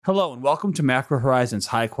Hello and welcome to Macro Horizons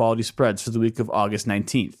High Quality Spreads for the week of August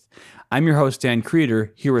 19th. I'm your host, Dan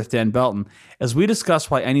Creeder, here with Dan Belton, as we discuss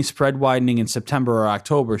why any spread widening in September or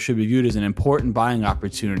October should be viewed as an important buying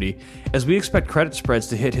opportunity, as we expect credit spreads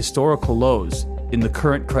to hit historical lows in the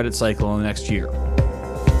current credit cycle in the next year.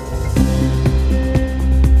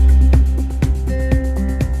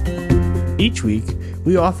 Each week,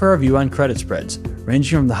 we offer our view on credit spreads,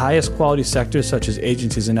 ranging from the highest quality sectors such as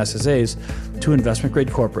agencies and SSAs to investment-grade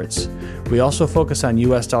corporates. We also focus on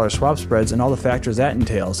U.S. dollar swap spreads and all the factors that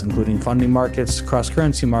entails, including funding markets,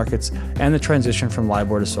 cross-currency markets, and the transition from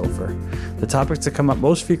LIBOR to SOFR. The topics that come up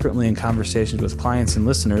most frequently in conversations with clients and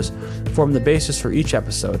listeners form the basis for each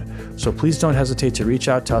episode, so please don't hesitate to reach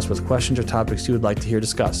out to us with questions or topics you would like to hear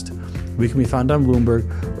discussed. We can be found on Bloomberg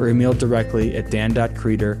or emailed directly at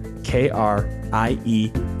dan.creeder, K-R-I-E-T-E-R,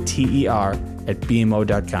 at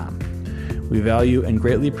bmo.com. We value and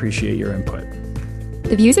greatly appreciate your input.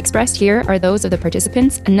 The views expressed here are those of the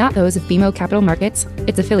participants and not those of BMO Capital Markets,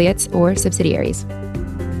 its affiliates, or subsidiaries.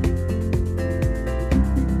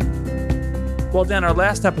 Well, Dan, our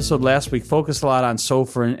last episode last week focused a lot on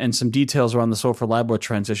SOFR and some details around the SOFR-LIBOR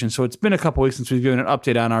transition. So it's been a couple weeks since we've given an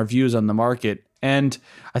update on our views on the market. And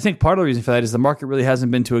I think part of the reason for that is the market really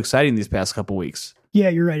hasn't been too exciting these past couple weeks. Yeah,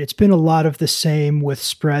 you're right. It's been a lot of the same with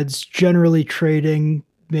spreads generally trading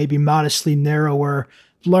maybe modestly narrower,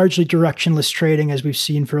 largely directionless trading as we've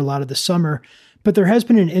seen for a lot of the summer. But there has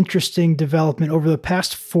been an interesting development. Over the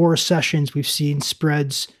past 4 sessions, we've seen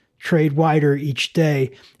spreads trade wider each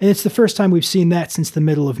day. And it's the first time we've seen that since the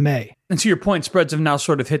middle of May. And to your point, spreads have now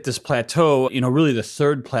sort of hit this plateau, really the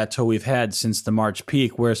third plateau we've had since the March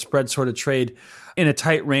peak, where spreads sort of trade in a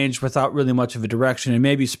tight range without really much of a direction. And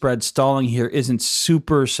maybe spread stalling here isn't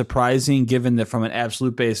super surprising, given that from an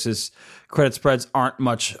absolute basis, credit spreads aren't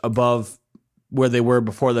much above where they were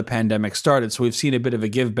before the pandemic started. So we've seen a bit of a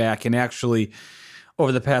give back. And actually,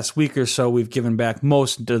 over the past week or so, we've given back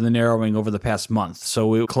most of the narrowing over the past month. So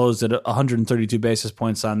we closed at 132 basis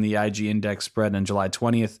points on the IG index spread on July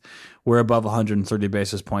 20th. We're above 130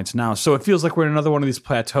 basis points now. So it feels like we're in another one of these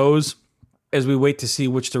plateaus. As we wait to see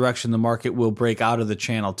which direction the market will break out of the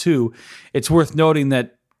channel to, it's worth noting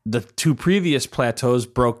that the 2 previous plateaus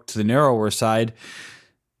broke to the narrower side.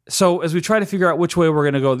 So as we try to figure out which way we're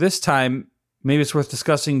going to go this time, maybe it's worth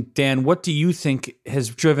discussing, Dan, what do you think has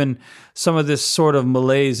driven some of this sort of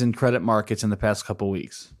malaise in credit markets in the past couple of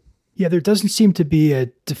weeks? Yeah, there doesn't seem to be a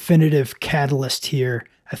definitive catalyst here.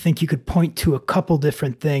 I think you could point to a couple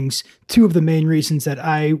different things. 2 of the main reasons that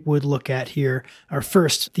I would look at here are,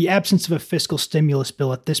 first, the absence of a fiscal stimulus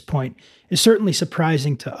bill at this point is certainly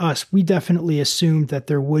surprising to us. We definitely assumed that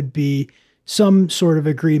there would be some sort of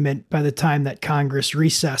agreement by the time that Congress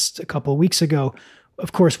recessed a couple of weeks ago.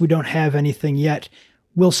 Of course, we don't have anything yet.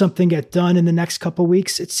 Will something get done in the next couple of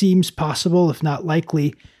weeks? It seems possible, if not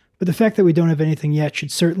likely. But the fact that we don't have anything yet should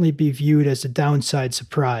certainly be viewed as a downside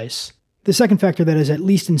surprise. The second factor that is at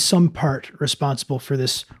least in some part responsible for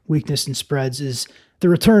this weakness in spreads is the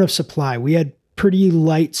return of supply. We had pretty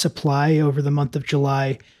light supply over the month of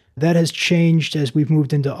July. That has changed as we've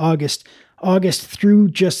moved into August. August, through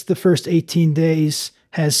just the first 18 days,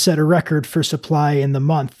 has set a record for supply in the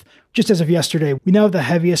month. Just as of yesterday, we now have the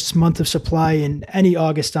heaviest month of supply in any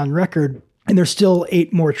August on record, and there's still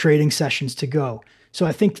 8 more trading sessions to go. So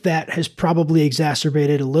I think that has probably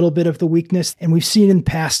exacerbated a little bit of the weakness. And we've seen in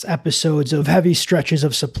past episodes of heavy stretches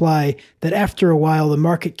of supply that after a while, the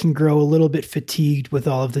market can grow a little bit fatigued with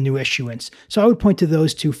all of the new issuance. So I would point to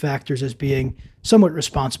those 2 factors as being somewhat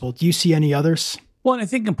responsible. Do you see any others? Well, and I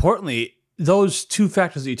think importantly, those 2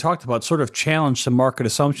 factors that you talked about sort of challenge some market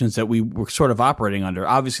assumptions that we were sort of operating under.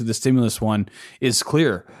 Obviously, the stimulus one is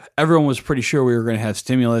clear. Everyone was pretty sure we were going to have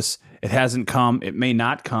stimulus. It hasn't come. It may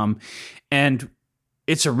not come. And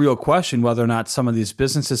it's a real question whether or not some of these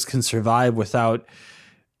businesses can survive without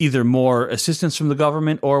either more assistance from the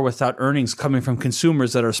government or without earnings coming from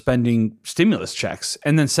consumers that are spending stimulus checks.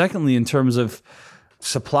 And then secondly, in terms of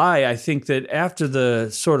supply, I think that after the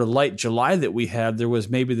sort of light July that we had, there was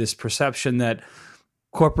maybe this perception that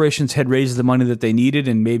corporations had raised the money that they needed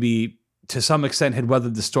and maybe to some extent had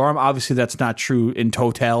weathered the storm. Obviously, that's not true in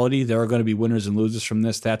totality. There are going to be winners and losers from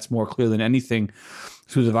this. That's more clear than anything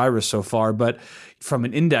through the virus so far. But from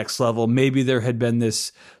an index level, maybe there had been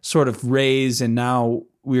this sort of raise and now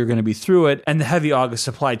we are going to be through it. And the heavy August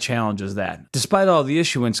supply challenges that. Despite all the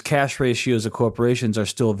issuance, cash ratios of corporations are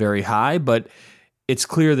still very high, but it's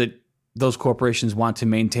clear that those corporations want to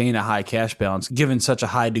maintain a high cash balance given such a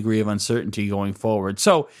high degree of uncertainty going forward.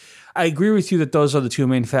 So I agree with you that those are the 2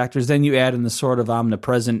 main factors. Then you add in the sort of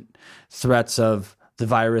omnipresent threats of the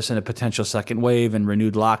virus and a potential second wave and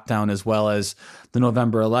renewed lockdown, as well as the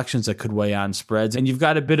November elections that could weigh on spreads. And you've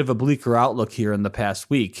got a bit of a bleaker outlook here in the past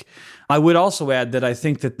week. I would also add that I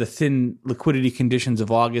think that the thin liquidity conditions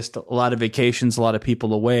of August, a lot of vacations, a lot of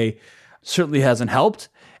people away, certainly hasn't helped.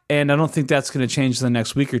 And I don't think that's going to change in the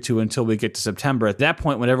next week or two until we get to September. At that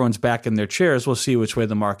point, when everyone's back in their chairs, we'll see which way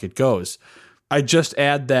the market goes. I just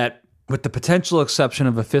add that with the potential exception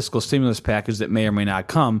of a fiscal stimulus package that may or may not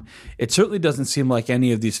come, it certainly doesn't seem like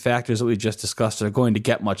any of these factors that we just discussed are going to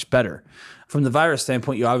get much better. From the virus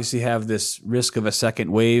standpoint, you obviously have this risk of a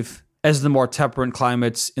second wave. As the more temperate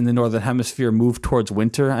climates in the Northern Hemisphere move towards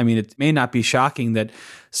winter, I mean, it may not be shocking that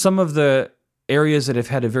some of the areas that have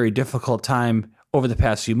had a very difficult time over the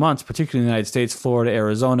past few months, particularly in the United States, Florida,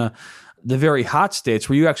 Arizona, the very hot states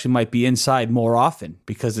where you actually might be inside more often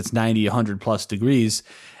because it's 90, 100 plus degrees.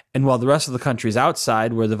 And while the rest of the country is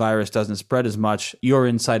outside where the virus doesn't spread as much, you're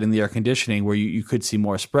inside in the air conditioning where you could see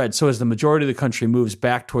more spread. So as the majority of the country moves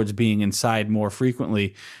back towards being inside more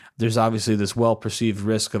frequently, there's obviously this well-perceived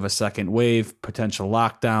risk of a second wave, potential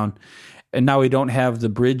lockdown. And now we don't have the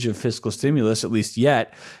bridge of fiscal stimulus, at least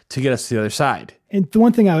yet, to get us to the other side. And the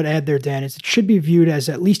one thing I would add there, Dan, is it should be viewed as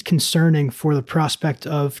at least concerning for the prospect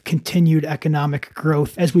of continued economic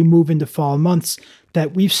growth as we move into fall months,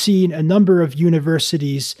 that we've seen a number of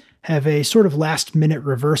universities have a sort of last-minute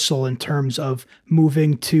reversal in terms of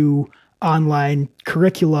moving to online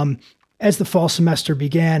curriculum as the fall semester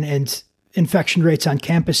began and infection rates on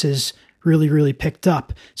campuses really picked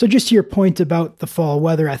up. So just to your point about the fall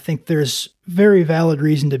weather, I think there's very valid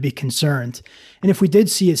reason to be concerned. And if we did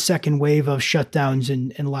see a second wave of shutdowns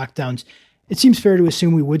and lockdowns, it seems fair to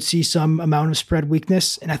assume we would see some amount of spread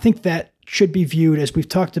weakness. And I think that should be viewed, as we've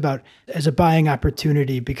talked about, as a buying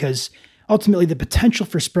opportunity, because ultimately the potential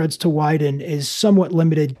for spreads to widen is somewhat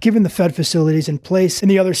limited given the Fed facilities in place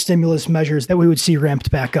and the other stimulus measures that we would see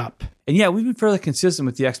ramped back up. And yeah, we've been fairly consistent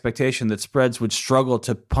with the expectation that spreads would struggle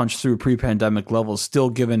to punch through pre-pandemic levels, still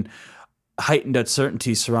given heightened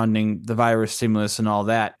uncertainty surrounding the virus, stimulus, and all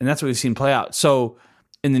that. And that's what we've seen play out. So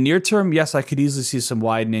in the near term, yes, I could easily see some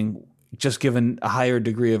widening, just given a higher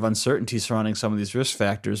degree of uncertainty surrounding some of these risk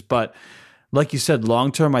factors. But like you said,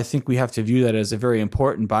 long term, I think we have to view that as a very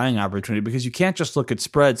important buying opportunity, because you can't just look at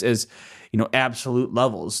spreads as, absolute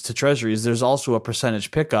levels to treasuries. There's also a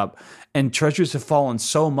percentage pickup, and treasuries have fallen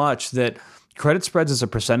so much that credit spreads as a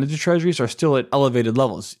percentage of treasuries are still at elevated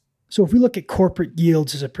levels. So if we look at corporate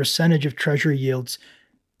yields as a percentage of treasury yields,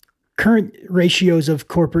 current ratios of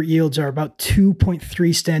corporate yields are about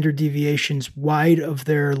 2.3 standard deviations wide of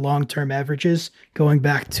their long-term averages, going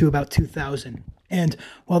back to about 2000. And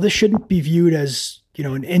while this shouldn't be viewed as,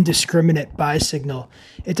 an indiscriminate buy signal,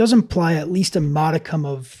 it does imply at least a modicum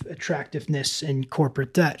of attractiveness in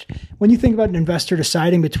corporate debt. When you think about an investor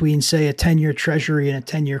deciding between, say, a 10-year treasury and a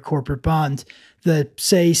 10-year corporate bond, the,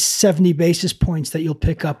 say, 70 basis points that you'll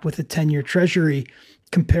pick up with a 10-year treasury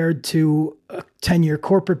compared to a 10-year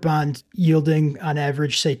corporate bond yielding on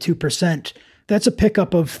average, say, 2%, that's a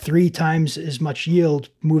pickup of 3 times as much yield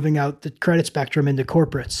moving out the credit spectrum into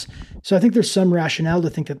corporates. So I think there's some rationale to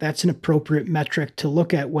think that that's an appropriate metric to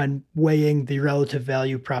look at when weighing the relative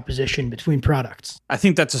value proposition between products. I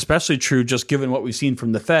think that's especially true just given what we've seen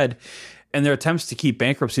from the Fed and their attempts to keep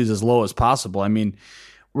bankruptcies as low as possible. I mean,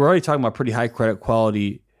 we're already talking about pretty high credit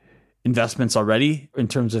quality investments already in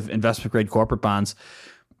terms of investment grade corporate bonds.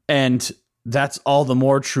 And that's all the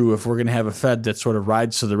more true if we're going to have a Fed that sort of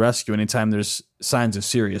rides to the rescue anytime there's signs of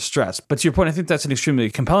serious stress. But to your point, I think that's an extremely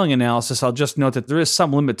compelling analysis. I'll just note that there is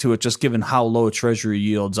some limit to it just given how low treasury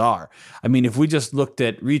yields are. I mean, if we just looked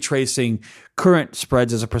at retracing current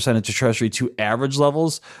spreads as a percentage of treasury to average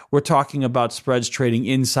levels, we're talking about spreads trading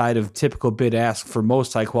inside of typical bid-ask for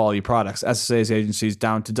most high-quality products, SSAs, agencies,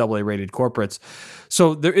 down to AA rated corporates.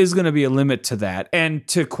 So there is going to be a limit to that. And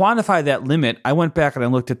to quantify that limit, I went back and I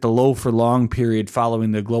looked at the low for long period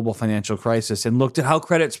following the global financial crisis and looked at how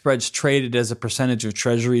credit spreads traded as a percentage of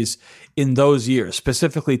treasuries in those years,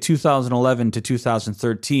 specifically 2011 to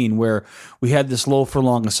 2013, where we had this low for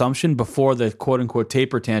long assumption before the quote-unquote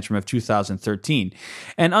taper tantrum of 2013.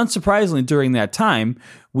 And unsurprisingly, during that time,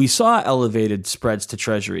 we saw elevated spreads to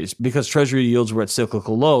treasuries because treasury yields were at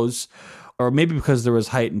cyclical lows, or maybe because there was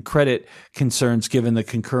heightened credit concerns given the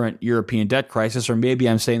concurrent European debt crisis, or maybe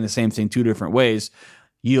I'm saying the same thing 2 different ways.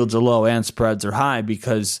 Yields are low and spreads are high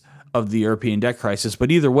because of the European debt crisis.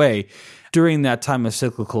 But either way, during that time of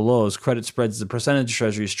cyclical lows, credit spreads, the percentage of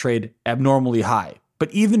treasuries trade abnormally high. But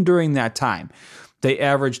even during that time, they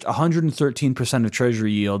averaged 113% of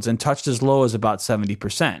treasury yields and touched as low as about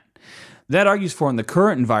 70%. That argues for, in the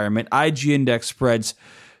current environment, IG index spreads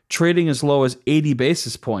trading as low as 80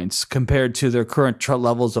 basis points compared to their current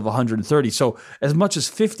levels of 130. So as much as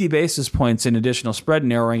 50 basis points in additional spread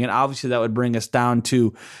narrowing, and obviously that would bring us down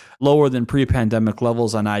to lower than pre-pandemic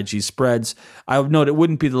levels on IG spreads. I would note it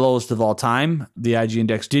wouldn't be the lowest of all time. The IG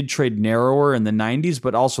index did trade narrower in the 90s,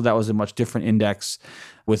 but also that was a much different index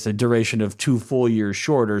with a duration of 2 full years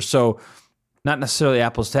shorter. So not necessarily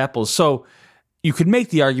apples to apples. So you could make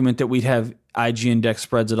the argument that we'd have IG index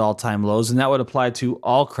spreads at all-time lows, and that would apply to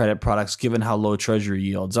all credit products given how low Treasury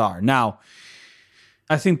yields are. Now,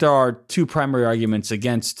 I think there are 2 primary arguments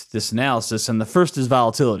against this analysis, and the first is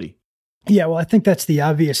volatility. Yeah, well, I think that's the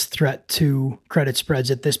obvious threat to credit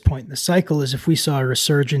spreads at this point in the cycle is if we saw a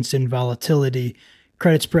resurgence in volatility,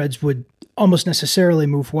 credit spreads would almost necessarily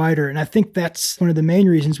move wider. And I think that's one of the main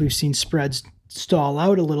reasons we've seen spreads stall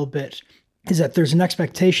out a little bit is that there's an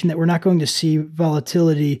expectation that we're not going to see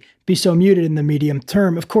volatility be so muted in the medium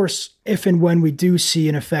term. Of course, if and when we do see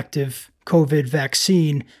an effective COVID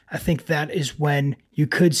vaccine, I think that is when you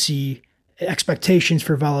could see expectations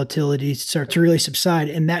for volatility start to really subside,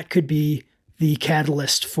 and that could be the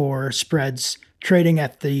catalyst for spreads trading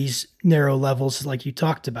at these narrow levels like you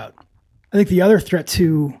talked about. I think the other threat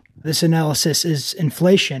to this analysis is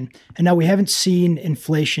inflation, and now we haven't seen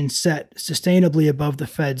inflation set sustainably above the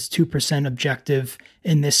Fed's 2% objective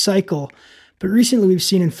in this cycle, but recently we've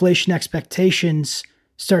seen inflation expectations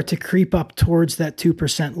start to creep up towards that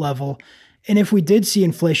 2% level, and if we did see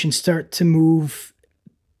inflation start to move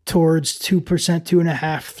towards 2%,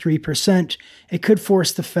 2.5%, 3%, it could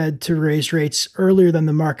force the Fed to raise rates earlier than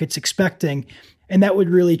the market's expecting. And that would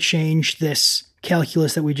really change this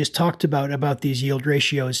calculus that we just talked about these yield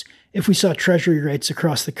ratios if we saw Treasury rates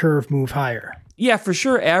across the curve move higher. Yeah, for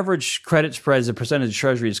sure. Average credit spreads, the percentage of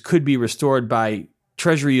Treasuries, could be restored by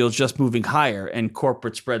Treasury yields just moving higher and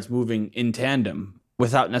corporate spreads moving in tandem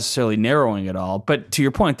without necessarily narrowing at all. But to your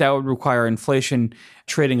point, that would require inflation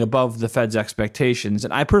trading above the Fed's expectations.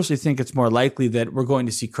 And I personally think it's more likely that we're going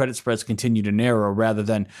to see credit spreads continue to narrow rather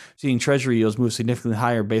than seeing Treasury yields move significantly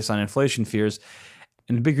higher based on inflation fears.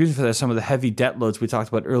 And the big reason for that is some of the heavy debt loads we talked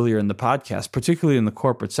about earlier in the podcast, particularly in the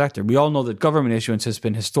corporate sector. We all know that government issuance has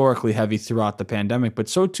been historically heavy throughout the pandemic, but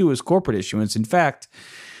so too is corporate issuance. In fact,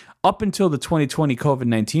 up until the 2020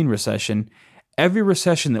 COVID-19 recession, every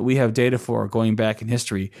recession that we have data for going back in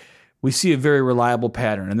history, we see a very reliable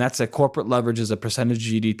pattern, and that's that corporate leverage as a percentage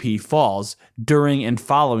of GDP falls during and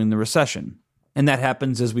following the recession. And that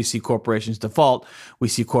happens as we see corporations default. We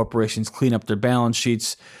see corporations clean up their balance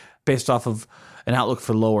sheets based off of an outlook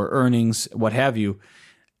for lower earnings, what have you.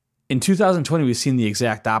 In 2020, we've seen the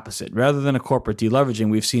exact opposite. Rather than a corporate deleveraging,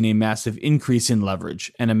 we've seen a massive increase in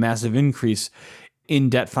leverage and a massive increase in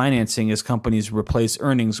debt financing as companies replace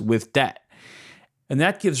earnings with debt. And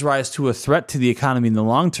that gives rise to a threat to the economy in the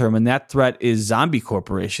long term, and that threat is zombie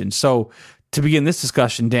corporations. So to begin this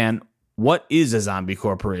discussion, Dan, what is a zombie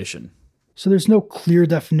corporation? So there's no clear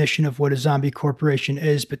definition of what a zombie corporation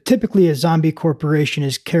is, but typically a zombie corporation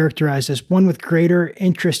is characterized as one with greater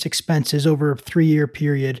interest expenses over a 3-year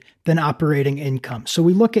period than operating income. So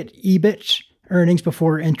we look at EBIT, earnings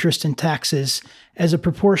before interest and taxes, as a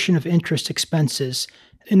proportion of interest expenses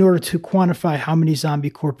in order to quantify how many zombie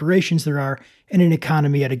corporations there are in an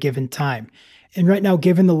economy at a given time. And right now,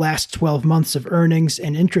 given the last 12 months of earnings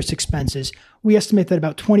and interest expenses, we estimate that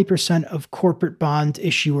about 20% of corporate bond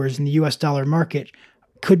issuers in the US dollar market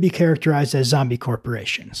could be characterized as zombie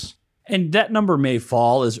corporations. And that number may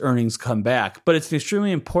fall as earnings come back, but it's an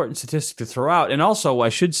extremely important statistic to throw out. And also, I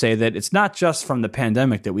should say that it's not just from the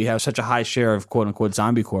pandemic that we have such a high share of quote-unquote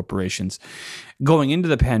zombie corporations. Going into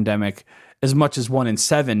the pandemic, as much as 1 in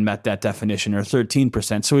 7 met that definition, or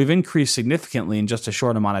 13%. So we've increased significantly in just a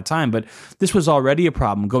short amount of time. But this was already a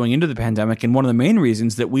problem going into the pandemic, and one of the main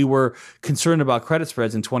reasons that we were concerned about credit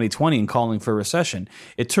spreads in 2020 and calling for a recession.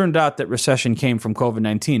 It turned out that recession came from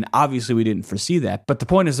COVID-19. Obviously, we didn't foresee that. But the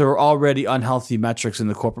point is there were already unhealthy metrics in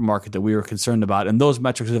the corporate market that we were concerned about, and those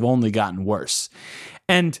metrics have only gotten worse.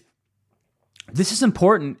 And this is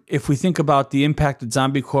important if we think about the impact that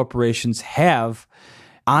zombie corporations have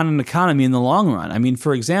on an economy in the long run. I mean,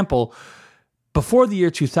 for example, before the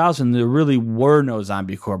year 2000, there really were no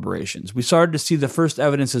zombie corporations. We started to see the first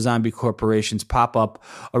evidence of zombie corporations pop up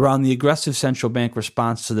around the aggressive central bank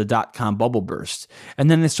response to the dot-com bubble burst.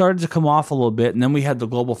 And then they started to come off a little bit, and then we had the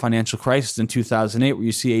global financial crisis in 2008, where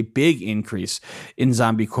you see a big increase in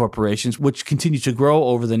zombie corporations, which continued to grow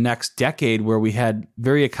over the next decade, where we had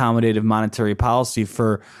very accommodative monetary policy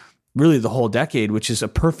for really the whole decade, which is a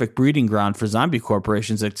perfect breeding ground for zombie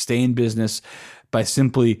corporations that stay in business by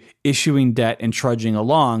simply issuing debt and trudging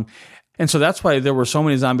along. And so that's why there were so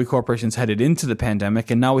many zombie corporations headed into the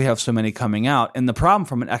pandemic, and now we have so many coming out. And the problem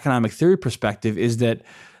from an economic theory perspective is that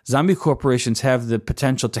zombie corporations have the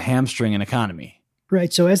potential to hamstring an economy.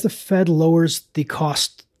 Right. So as the Fed lowers the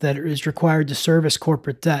cost that is required to service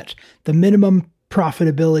corporate debt, the minimum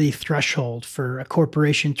profitability threshold for a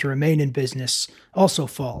corporation to remain in business also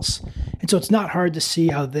falls. And so it's not hard to see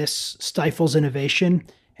how this stifles innovation,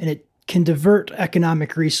 and it can divert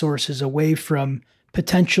economic resources away from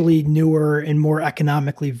potentially newer and more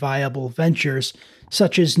economically viable ventures,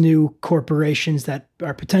 such as new corporations that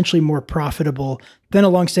are potentially more profitable than a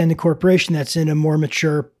longstanding corporation that's in a more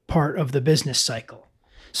mature part of the business cycle.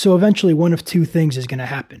 So eventually one of two things is going to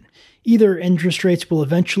happen. Either interest rates will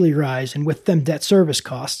eventually rise, and with them debt service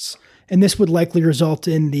costs, and this would likely result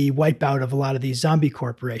in the wipeout of a lot of these zombie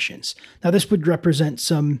corporations. Now, this would represent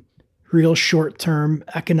some real short-term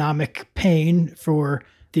economic pain for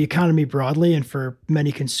the economy broadly and for many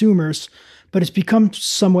consumers, but it's become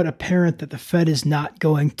somewhat apparent that the Fed is not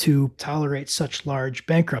going to tolerate such large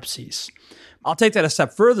bankruptcies. I'll take that a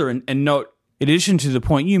step further and note, in addition to the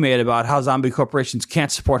point you made about how zombie corporations can't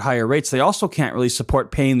support higher rates, they also can't really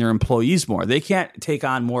support paying their employees more. They can't take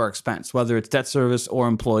on more expense, whether it's debt service or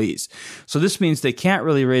employees. So this means they can't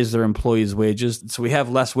really raise their employees' wages. So we have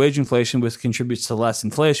less wage inflation, which contributes to less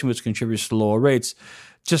inflation, which contributes to lower rates.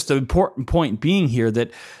 Just the important point being here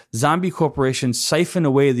that zombie corporations siphon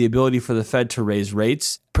away the ability for the Fed to raise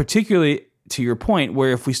rates, particularly to your point,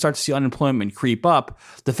 where if we start to see unemployment creep up,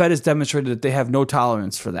 the Fed has demonstrated that they have no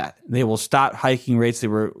tolerance for that. They will stop hiking rates. They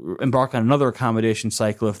will embark on another accommodation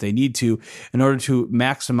cycle if they need to in order to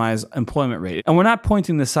maximize employment rate. And we're not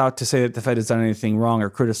pointing this out to say that the Fed has done anything wrong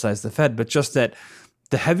or criticize the Fed, but just that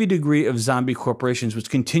the heavy degree of zombie corporations, which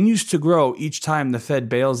continues to grow each time the Fed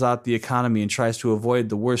bails out the economy and tries to avoid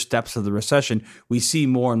the worst depths of the recession, we see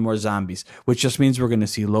more and more zombies, which just means we're going to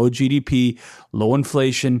see low GDP, low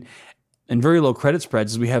inflation, and very low credit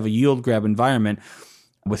spreads as we have a yield grab environment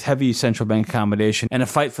with heavy central bank accommodation and a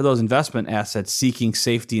fight for those investment assets seeking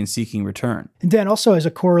safety and seeking return. And Dan, also as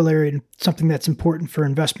a corollary and something that's important for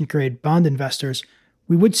investment grade bond investors,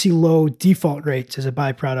 we would see low default rates as a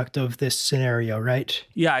byproduct of this scenario, right?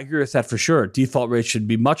 Yeah, I agree with that for sure. Default rates should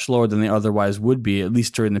be much lower than they otherwise would be, at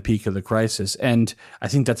least during the peak of the crisis. And I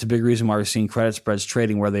think that's a big reason why we're seeing credit spreads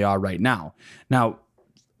trading where they are right now. Now,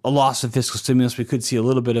 a loss of fiscal stimulus, we could see a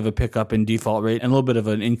little bit of a pickup in default rate and a little bit of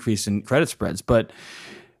an increase in credit spreads. But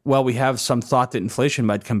while we have some thought that inflation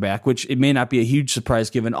might come back, which it may not be a huge surprise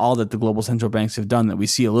given all that the global central banks have done, that we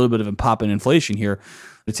see a little bit of a pop in inflation here,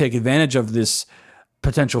 to take advantage of this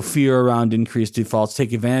potential fear around increased defaults,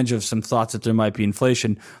 take advantage of some thoughts that there might be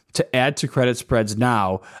inflation, to add to credit spreads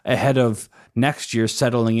now ahead of next year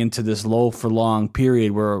settling into this low for long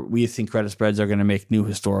period where we think credit spreads are going to make new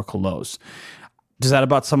historical lows. Does that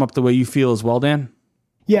about sum up the way you feel as well, Dan?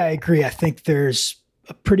 Yeah, I agree. I think there's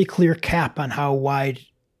a pretty clear cap on how wide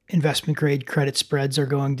investment grade credit spreads are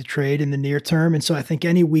going to trade in the near term. And so I think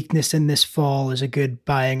any weakness in this fall is a good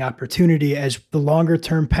buying opportunity, as the longer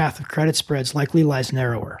term path of credit spreads likely lies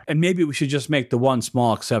narrower. And maybe we should just make the one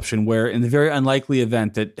small exception where, in the very unlikely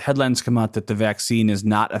event that headlines come out that the vaccine is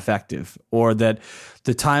not effective, or that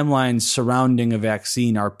the timelines surrounding a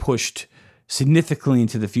vaccine are pushed significantly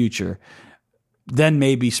into the future, then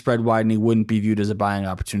maybe spread widening wouldn't be viewed as a buying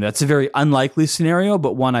opportunity. That's a very unlikely scenario,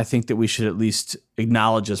 but one I think that we should at least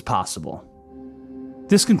acknowledge as possible.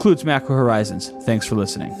 This concludes Macro Horizons. Thanks for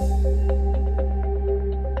listening.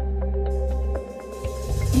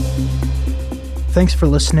 Thanks for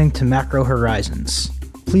listening to Macro Horizons.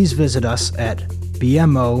 Please visit us at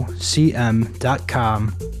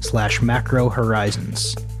bmocm.com/macro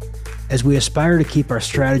horizons. As we aspire to keep our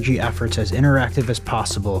strategy efforts as interactive as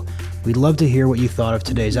possible, we'd love to hear what you thought of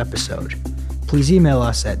today's episode. Please email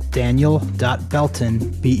us at daniel.belton,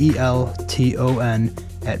 BELTON,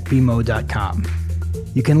 @bmo.com.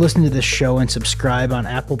 You can listen to this show and subscribe on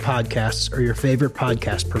Apple Podcasts or your favorite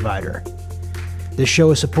podcast provider. This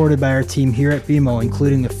show is supported by our team here at BMO,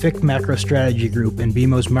 including the FIC Macro Strategy Group and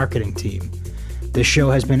BMO's marketing team. This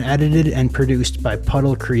show has been edited and produced by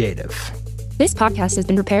Puddle Creative. This podcast has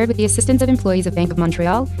been prepared with the assistance of employees of Bank of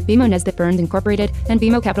Montreal, BMO Nesbitt Burns Incorporated, and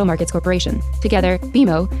BMO Capital Markets Corporation. Together,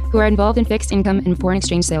 BMO, who are involved in fixed income and foreign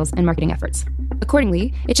exchange sales and marketing efforts.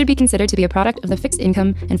 Accordingly, it should be considered to be a product of the fixed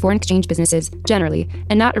income and foreign exchange businesses generally,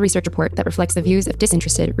 and not a research report that reflects the views of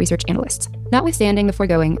disinterested research analysts. Notwithstanding the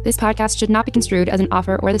foregoing, this podcast should not be construed as an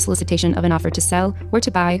offer or the solicitation of an offer to sell or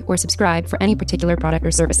to buy or subscribe for any particular product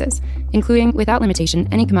or services, including, without limitation,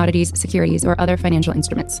 any commodities, securities, or other financial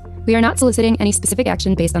instruments. We are not soliciting any specific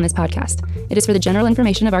action based on this podcast. It is for the general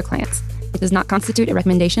information of our clients. It does not constitute a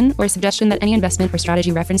recommendation or a suggestion that any investment or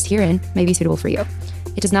strategy referenced herein may be suitable for you.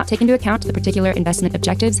 It does not take into account the particular investment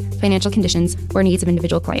objectives, financial conditions, or needs of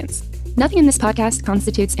individual clients. Nothing in this podcast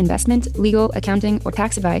constitutes investment, legal, accounting, or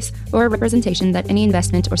tax advice, or a representation that any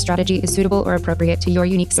investment or strategy is suitable or appropriate to your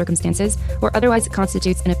unique circumstances, or otherwise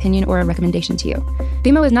constitutes an opinion or a recommendation to you.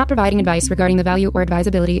 BMO is not providing advice regarding the value or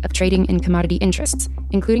advisability of trading in commodity interests,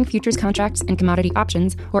 including futures contracts and commodity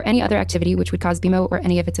options, or any other activity which would cause BMO or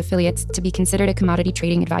any of its affiliates to be considered a commodity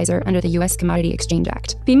trading advisor under the U.S. Commodity Exchange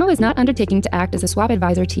Act. BMO is not undertaking to act as a swap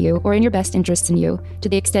advisor to you or in your best interests in you. To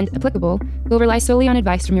the extent applicable, will rely solely on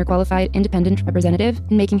advice from your qualified independent representative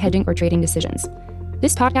in making hedging or trading decisions.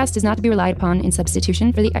 This podcast is not to be relied upon in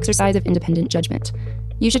substitution for the exercise of independent judgment.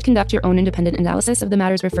 You should conduct your own independent analysis of the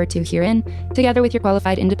matters referred to herein, together with your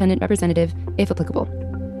qualified independent representative, if applicable.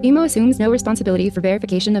 BMO assumes no responsibility for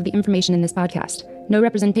verification of the information in this podcast. No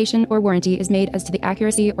representation or warranty is made as to the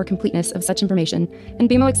accuracy or completeness of such information, and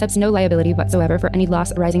BMO accepts no liability whatsoever for any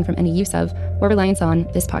loss arising from any use of or reliance on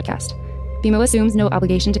this podcast. BMO assumes no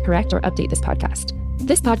obligation to correct or update this podcast.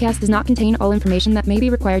 This podcast does not contain all information that may be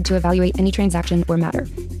required to evaluate any transaction or matter,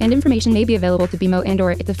 and information may be available to BMO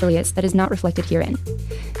and/or its affiliates that is not reflected herein.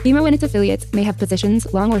 BMO and its affiliates may have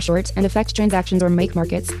positions, long or short, and affect transactions or make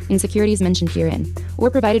markets in securities mentioned herein, or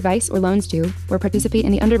provide advice or loans to, or participate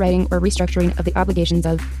in the underwriting or restructuring of the obligations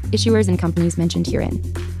of issuers and companies mentioned herein.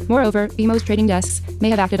 Moreover, BMO's trading desks may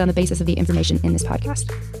have acted on the basis of the information in this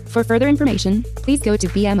podcast. For further information, please go to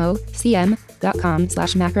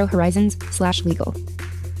bmocm.com/macrohorizons/legal.